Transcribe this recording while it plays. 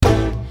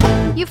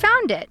You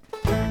found it!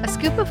 A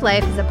Scoop of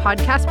Life is a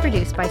podcast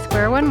produced by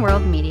Square One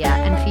World Media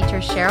and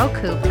features Sherryl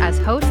Coop as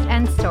host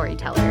and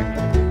storyteller.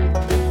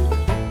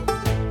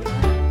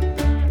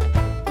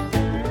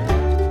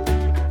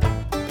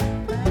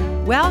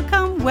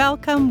 Welcome,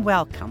 welcome,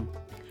 welcome.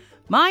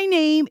 My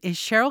name is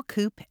Sherryl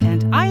Coop,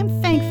 and I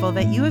am thankful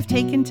that you have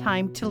taken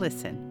time to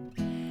listen.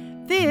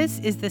 This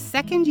is the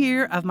second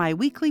year of my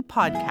weekly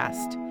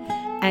podcast,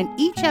 and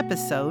each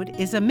episode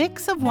is a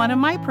mix of one of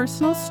my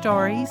personal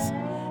stories,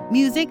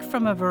 music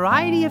from a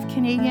variety of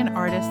Canadian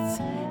artists,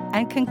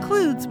 and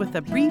concludes with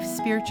a brief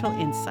spiritual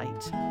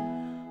insight.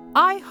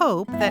 I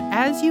hope that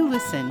as you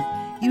listen,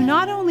 you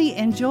not only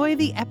enjoy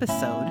the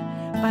episode,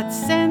 but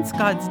sense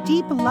God's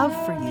deep love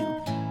for you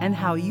and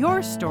how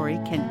your story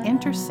can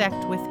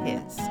intersect with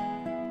His.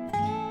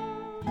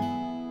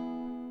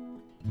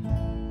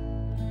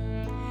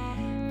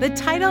 The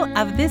title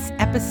of this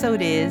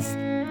episode is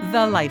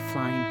The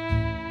Lifeline.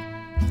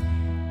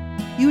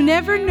 You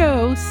never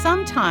know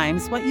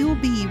sometimes what you will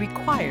be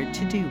required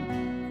to do.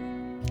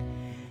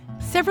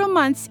 Several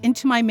months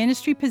into my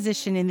ministry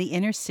position in the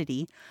inner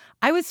city,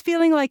 I was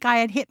feeling like I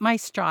had hit my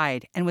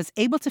stride and was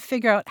able to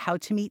figure out how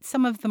to meet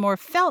some of the more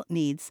felt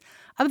needs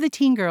of the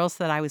teen girls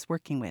that I was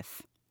working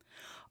with.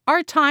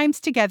 Our times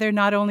together,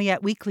 not only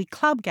at weekly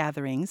club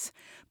gatherings,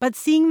 but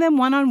seeing them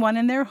one-on-one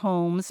in their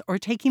homes or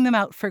taking them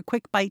out for a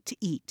quick bite to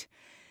eat,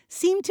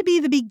 seemed to be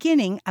the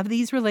beginning of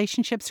these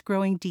relationships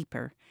growing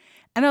deeper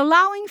and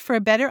allowing for a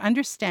better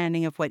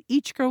understanding of what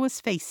each girl was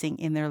facing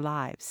in their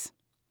lives.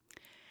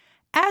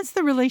 As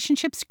the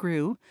relationships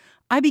grew,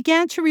 I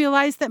began to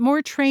realize that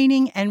more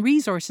training and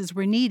resources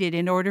were needed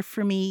in order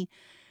for me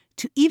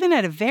to, even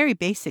at a very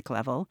basic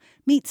level,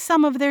 meet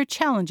some of their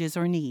challenges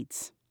or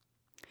needs.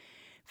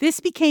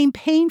 This became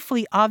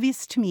painfully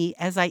obvious to me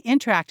as I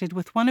interacted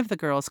with one of the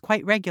girls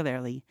quite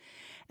regularly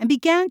and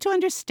began to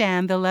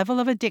understand the level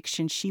of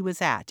addiction she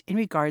was at in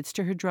regards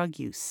to her drug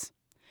use.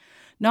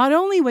 Not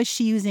only was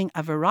she using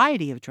a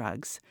variety of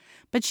drugs,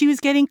 but she was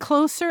getting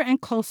closer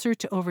and closer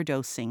to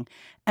overdosing,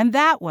 and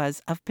that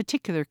was of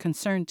particular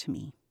concern to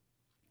me.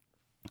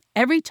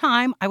 Every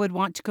time I would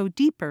want to go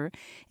deeper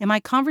in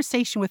my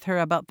conversation with her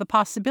about the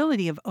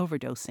possibility of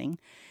overdosing,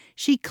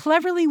 she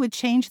cleverly would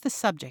change the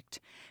subject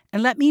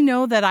and let me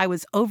know that I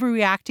was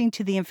overreacting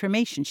to the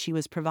information she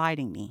was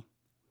providing me.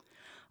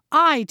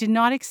 I did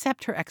not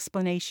accept her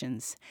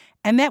explanations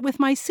and met with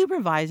my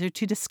supervisor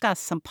to discuss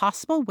some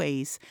possible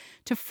ways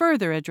to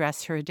further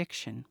address her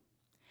addiction.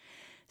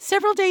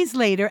 Several days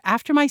later,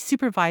 after my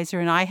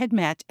supervisor and I had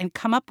met and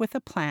come up with a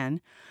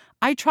plan,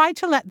 I tried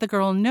to let the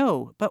girl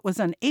know but was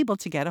unable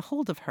to get a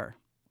hold of her.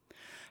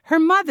 Her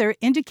mother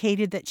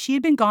indicated that she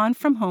had been gone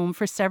from home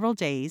for several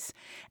days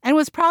and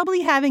was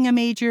probably having a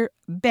major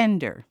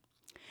bender,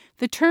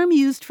 the term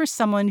used for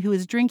someone who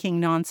is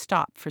drinking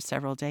nonstop for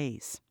several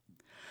days.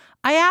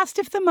 I asked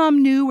if the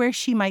mom knew where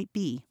she might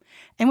be,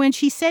 and when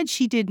she said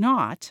she did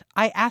not,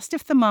 I asked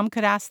if the mom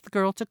could ask the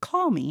girl to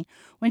call me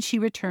when she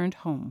returned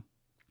home.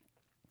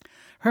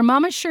 Her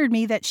mom assured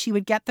me that she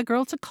would get the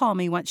girl to call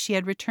me once she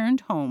had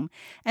returned home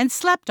and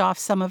slept off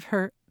some of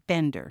her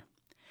bender.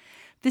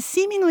 The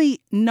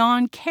seemingly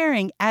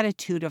non-caring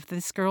attitude of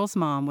this girl's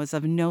mom was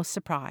of no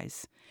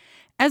surprise,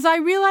 as I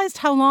realized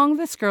how long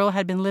this girl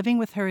had been living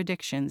with her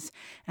addictions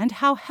and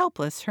how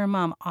helpless her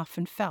mom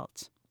often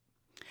felt.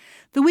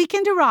 The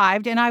weekend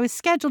arrived and I was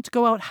scheduled to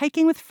go out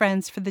hiking with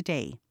friends for the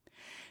day.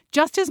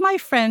 Just as my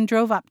friend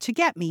drove up to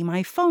get me,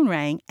 my phone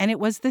rang and it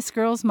was this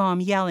girl's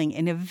mom yelling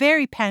in a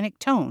very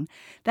panicked tone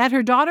that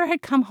her daughter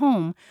had come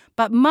home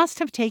but must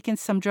have taken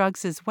some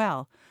drugs as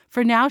well,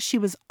 for now she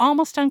was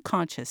almost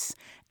unconscious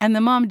and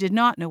the mom did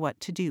not know what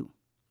to do.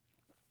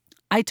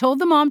 I told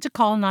the mom to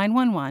call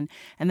 911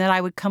 and that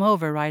I would come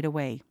over right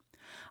away.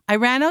 I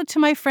ran out to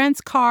my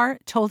friend's car,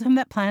 told him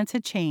that plans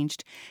had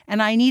changed,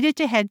 and I needed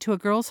to head to a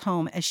girl's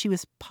home as she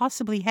was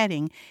possibly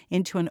heading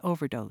into an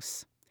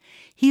overdose.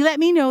 He let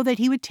me know that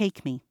he would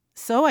take me,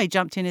 so I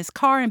jumped in his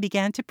car and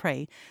began to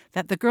pray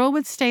that the girl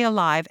would stay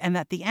alive and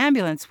that the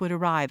ambulance would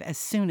arrive as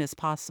soon as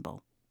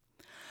possible.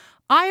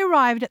 I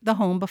arrived at the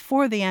home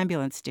before the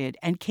ambulance did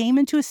and came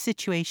into a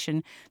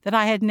situation that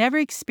I had never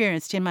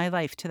experienced in my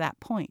life to that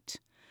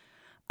point.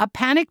 A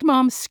panicked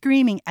mom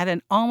screaming at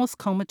an almost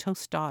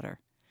comatose daughter.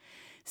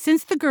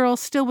 Since the girl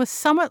still was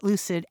somewhat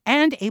lucid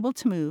and able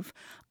to move,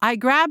 I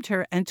grabbed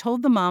her and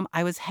told the mom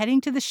I was heading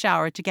to the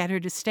shower to get her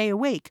to stay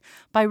awake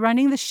by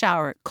running the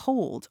shower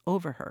cold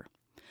over her.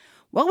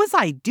 What was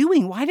I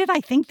doing? Why did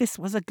I think this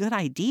was a good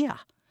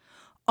idea?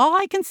 All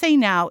I can say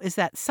now is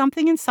that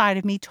something inside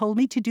of me told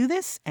me to do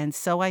this, and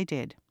so I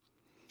did.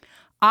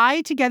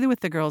 I, together with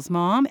the girl's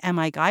mom and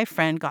my guy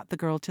friend, got the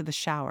girl to the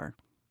shower.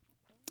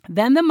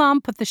 Then the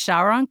mom put the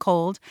shower on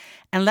cold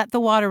and let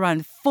the water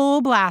run full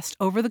blast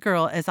over the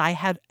girl as I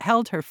had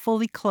held her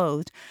fully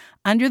clothed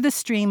under the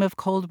stream of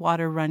cold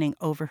water running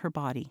over her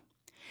body.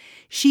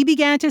 She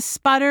began to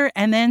sputter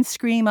and then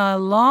scream a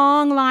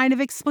long line of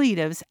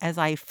expletives as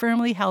I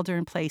firmly held her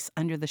in place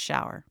under the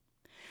shower.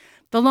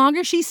 The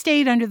longer she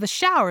stayed under the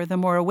shower, the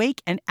more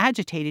awake and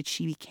agitated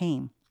she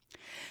became.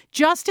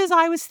 Just as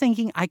I was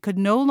thinking I could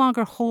no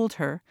longer hold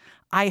her,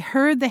 I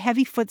heard the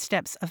heavy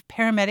footsteps of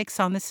paramedics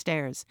on the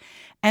stairs,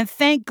 and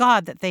thank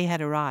God that they had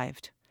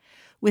arrived.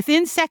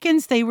 Within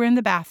seconds, they were in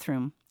the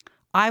bathroom.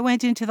 I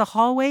went into the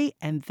hallway,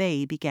 and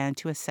they began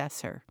to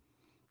assess her.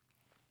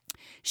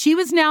 She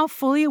was now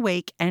fully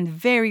awake and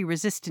very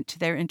resistant to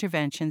their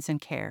interventions and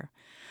care.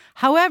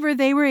 However,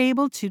 they were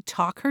able to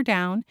talk her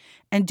down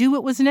and do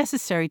what was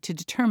necessary to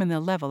determine the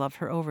level of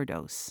her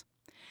overdose.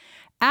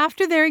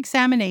 After their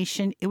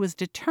examination, it was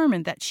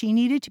determined that she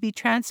needed to be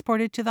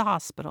transported to the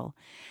hospital,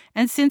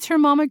 and since her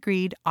mom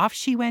agreed, off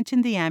she went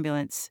in the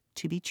ambulance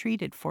to be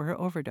treated for her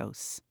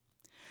overdose.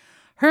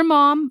 Her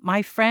mom,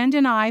 my friend,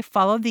 and I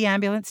followed the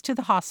ambulance to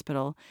the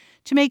hospital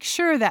to make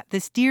sure that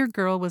this dear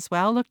girl was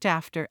well looked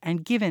after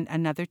and given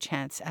another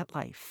chance at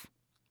life.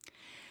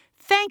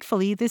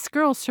 Thankfully, this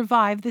girl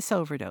survived this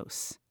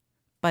overdose,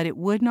 but it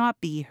would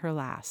not be her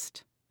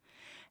last.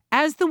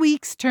 As the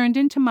weeks turned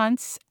into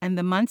months and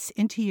the months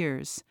into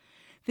years,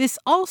 this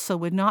also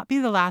would not be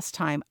the last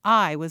time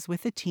I was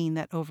with a teen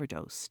that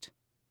overdosed.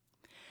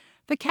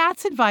 The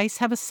Cat's Advice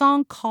have a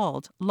song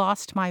called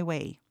Lost My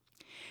Way,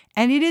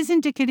 and it is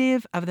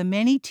indicative of the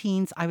many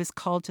teens I was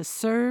called to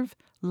serve,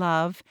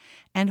 love,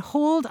 and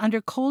hold under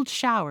cold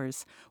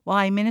showers while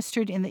I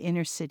ministered in the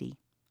inner city.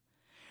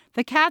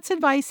 The Cat's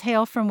Advice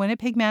hail from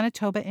Winnipeg,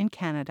 Manitoba in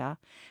Canada,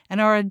 and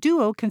are a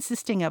duo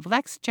consisting of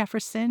Lexx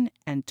Jefferson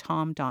and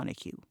Tom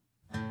Donahue.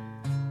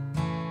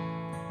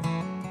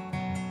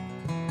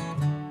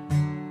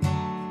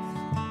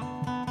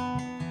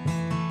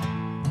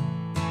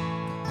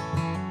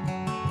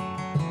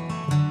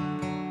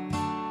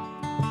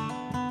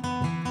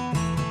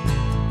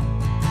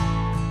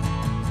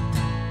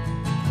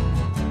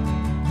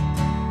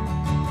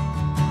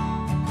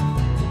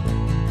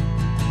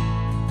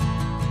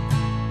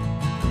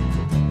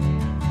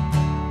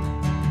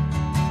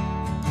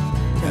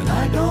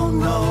 I don't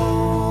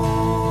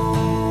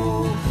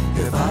know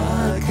if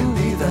I can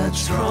be that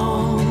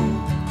strong,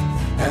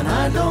 and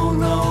I don't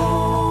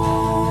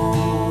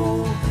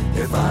know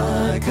if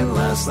I can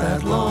last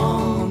that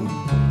long.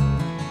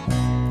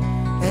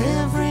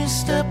 Every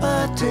step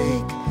I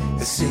take,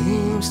 it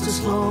seems to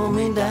slow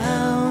me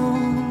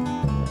down.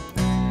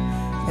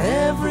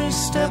 Every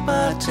step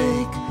I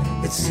take,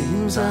 it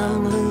seems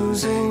I'm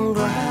losing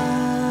ground.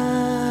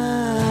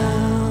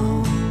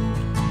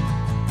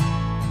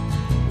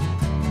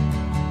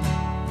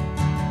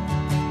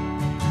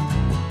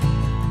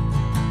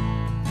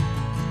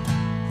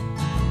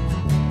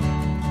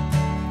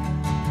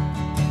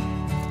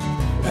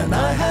 And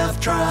I have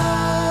tried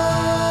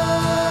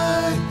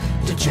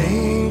to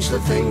change the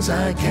things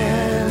I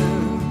can,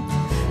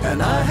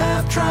 and I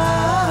have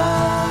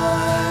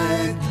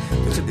tried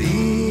to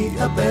be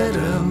a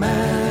better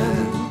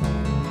man.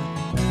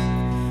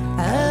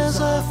 As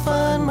I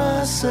find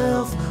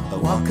myself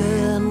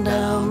walking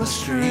down the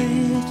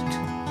street,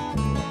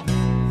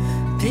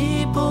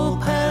 people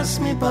pass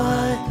me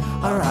by,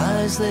 our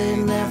eyes they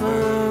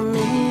never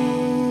meet.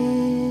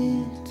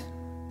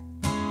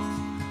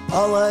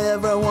 All I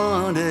ever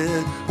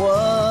wanted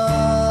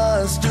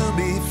was to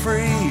be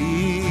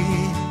free,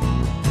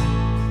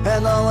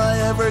 and all I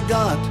ever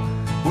got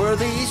were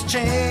these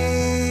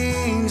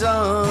chains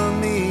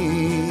on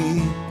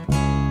me.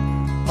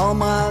 All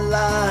my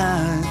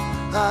life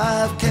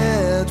I've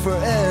cared for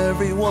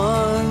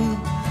everyone,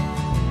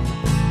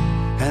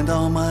 and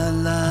all my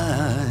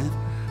life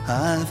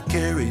I've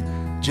carried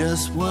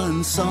just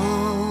one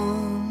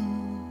song.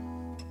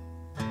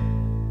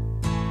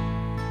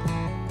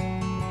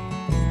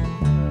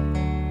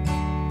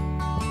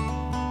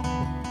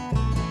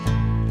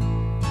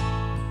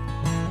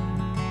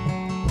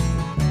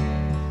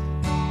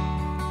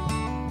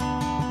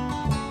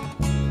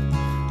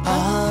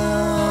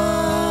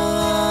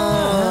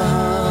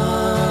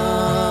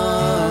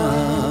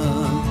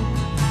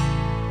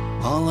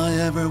 All I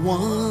ever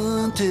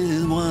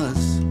wanted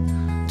was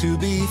to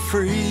be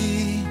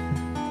free,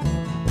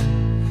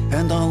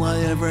 and all I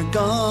ever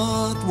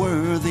got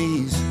were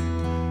these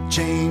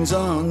chains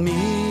on me.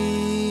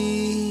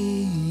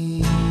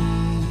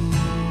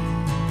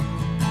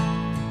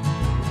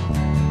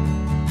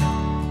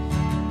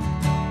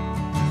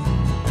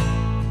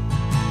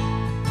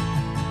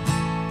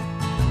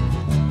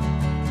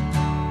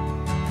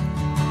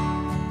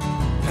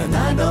 And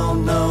I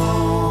don't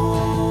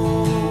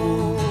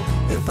know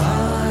if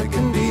I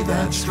can be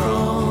that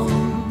strong,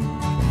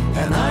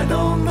 and I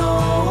don't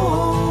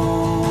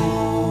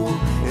know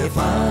if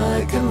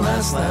I can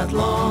last that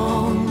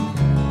long.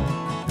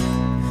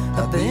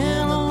 I've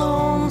been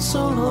alone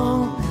so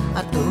long,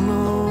 I don't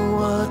know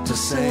what to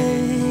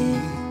say.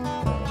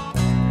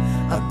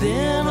 I've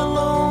been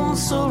alone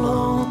so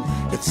long,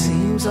 it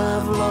seems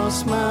I've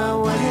lost my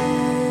way.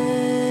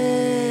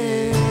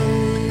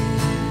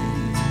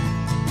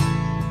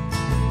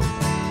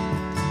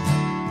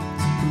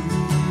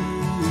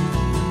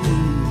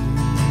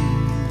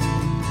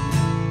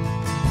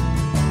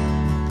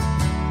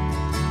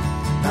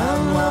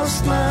 I've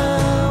lost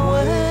my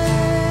way.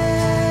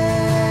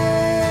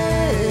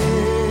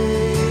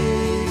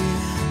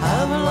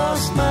 I've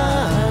lost my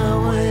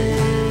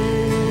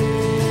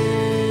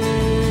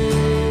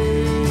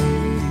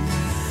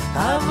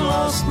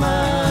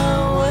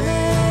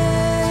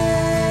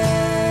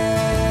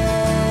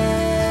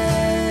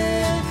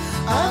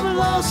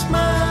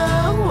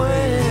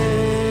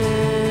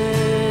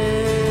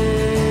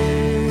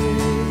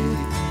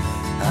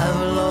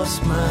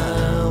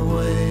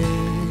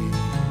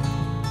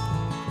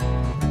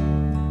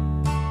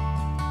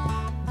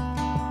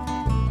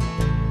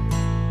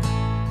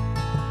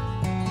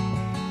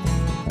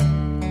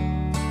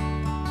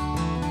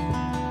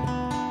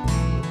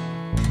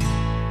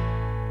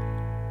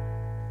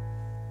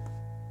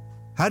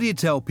How do you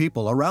tell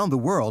people around the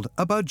world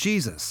about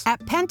Jesus?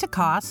 At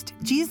Pentecost,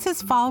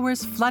 Jesus'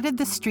 followers flooded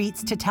the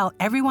streets to tell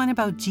everyone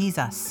about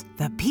Jesus.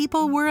 The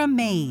people were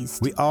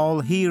amazed. We all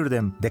hear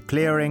them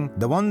declaring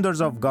the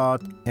wonders of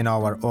God in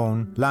our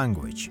own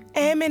language.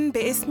 Amen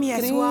باسم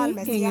يسوع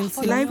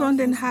المسيح. Geloof aan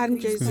den Herrn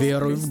Jesus.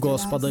 Веруй в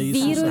Господа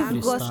Иисуса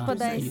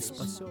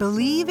Христа.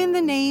 Believe in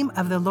the name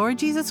of the Lord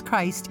Jesus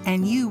Christ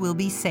and you will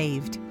be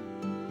saved.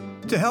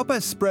 To help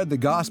us spread the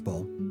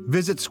gospel,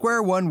 visit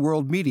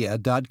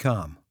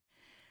squareoneworldmedia.com.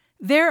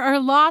 There are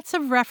lots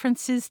of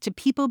references to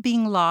people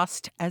being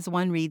lost as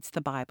one reads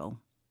the Bible.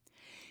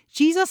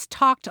 Jesus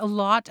talked a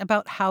lot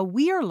about how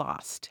we are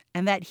lost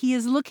and that he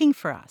is looking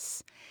for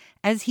us,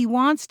 as he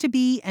wants to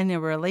be in a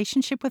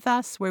relationship with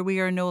us where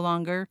we are no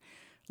longer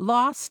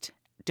lost,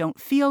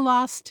 don't feel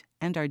lost,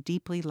 and are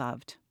deeply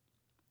loved.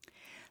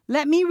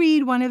 Let me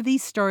read one of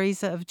these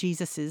stories of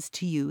Jesus's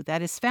to you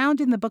that is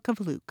found in the book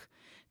of Luke,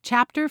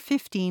 chapter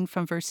 15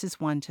 from verses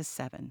 1 to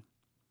 7.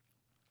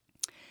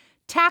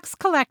 Tax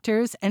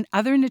collectors and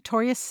other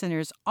notorious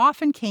sinners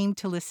often came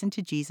to listen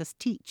to Jesus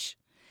teach.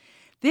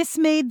 This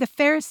made the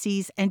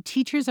Pharisees and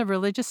teachers of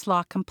religious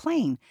law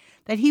complain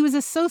that he was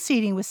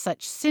associating with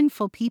such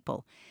sinful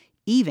people,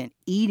 even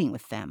eating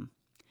with them.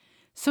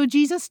 So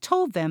Jesus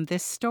told them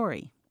this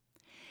story.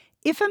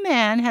 If a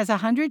man has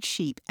 100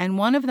 sheep and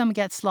one of them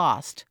gets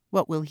lost,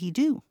 what will he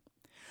do?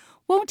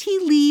 Won't he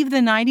leave the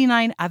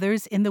 99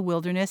 others in the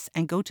wilderness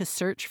and go to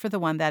search for the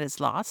one that is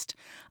lost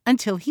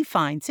until he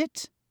finds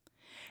it?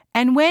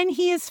 And when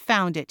he has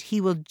found it,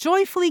 he will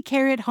joyfully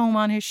carry it home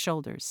on his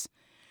shoulders.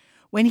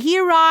 When he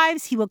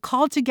arrives, he will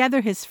call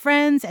together his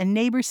friends and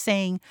neighbors,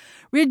 saying,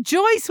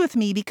 "Rejoice with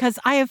me, because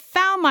I have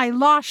found my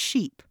lost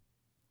sheep."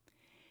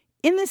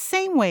 In the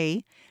same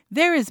way,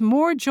 there is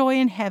more joy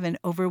in heaven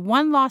over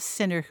one lost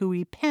sinner who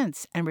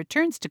repents and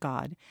returns to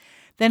God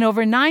than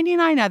over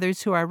 99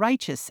 others who are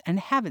righteous and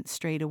haven't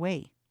strayed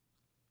away.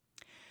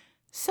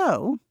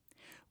 So,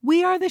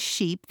 we are the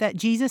sheep that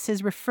Jesus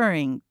is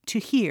referring to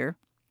here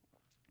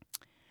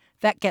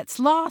that gets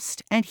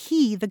lost, and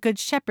he, the Good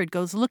Shepherd,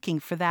 goes looking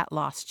for that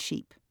lost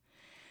sheep.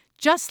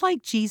 Just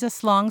like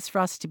Jesus longs for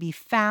us to be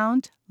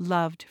found,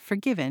 loved,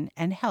 forgiven,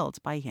 and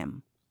held by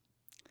him.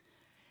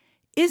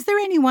 Is there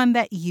anyone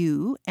that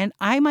you and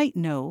I might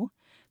know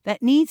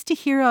that needs to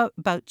hear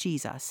about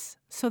Jesus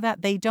so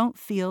that they don't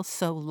feel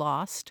so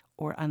lost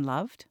or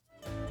unloved?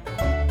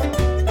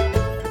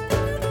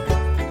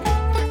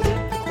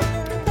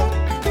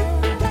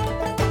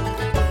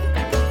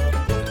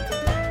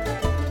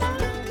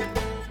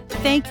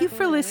 Thank you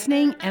for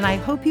listening, and I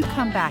hope you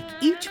come back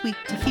each week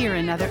to hear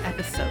another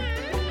episode.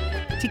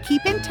 To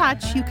keep in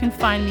touch, you can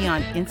find me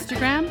on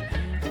Instagram,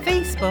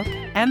 Facebook,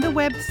 and the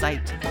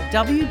website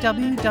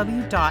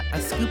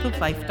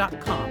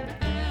www.askoopoflife.com,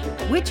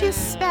 which is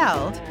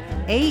spelled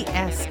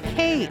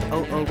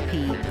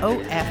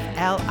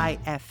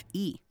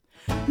ASKOOPOFLIFE.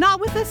 Not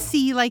with a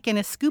C like in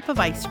a scoop of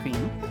ice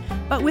cream,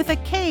 but with a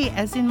K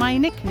as in my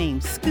nickname,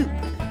 Scoop.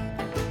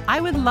 I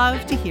would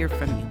love to hear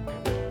from you.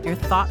 Your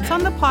thoughts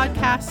on the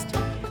podcast,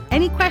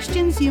 any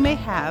questions you may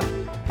have,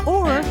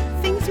 or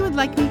things you would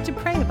like me to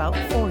pray about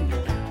for you.